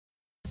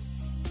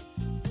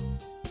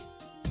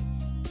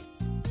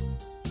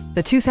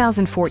the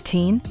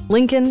 2014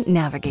 Lincoln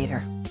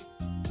Navigator.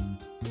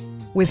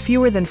 With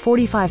fewer than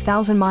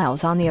 45,000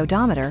 miles on the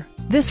odometer,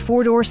 this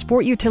four-door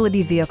sport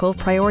utility vehicle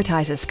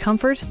prioritizes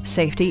comfort,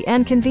 safety,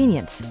 and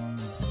convenience.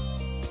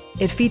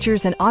 It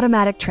features an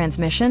automatic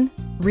transmission,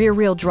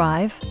 rear-wheel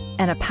drive,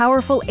 and a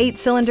powerful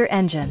 8-cylinder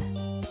engine.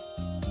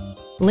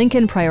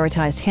 Lincoln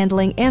prioritized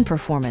handling and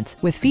performance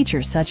with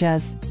features such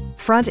as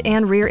front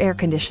and rear air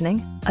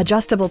conditioning,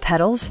 adjustable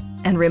pedals,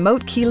 and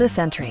remote keyless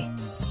entry.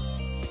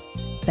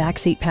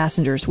 Backseat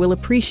passengers will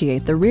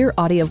appreciate the rear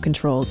audio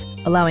controls,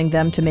 allowing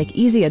them to make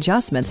easy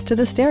adjustments to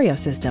the stereo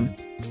system.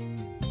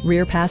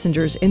 Rear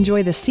passengers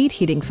enjoy the seat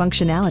heating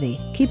functionality,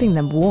 keeping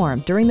them warm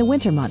during the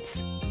winter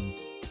months.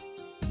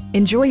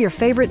 Enjoy your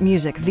favorite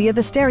music via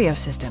the stereo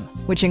system,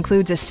 which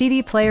includes a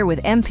CD player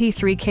with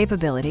MP3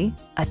 capability,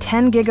 a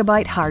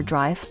 10-gigabyte hard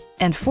drive,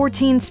 and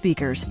 14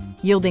 speakers,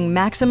 yielding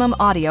maximum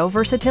audio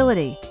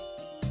versatility.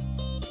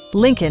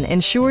 Lincoln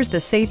ensures the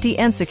safety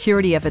and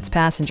security of its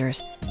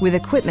passengers with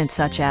equipment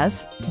such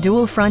as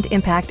dual front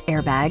impact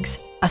airbags,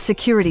 a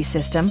security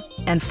system,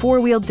 and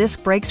four-wheel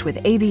disc brakes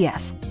with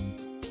ABS.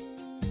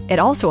 It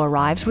also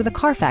arrives with a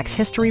Carfax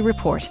history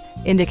report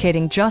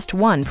indicating just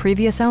one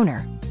previous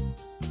owner.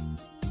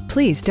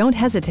 Please don't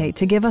hesitate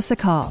to give us a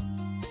call.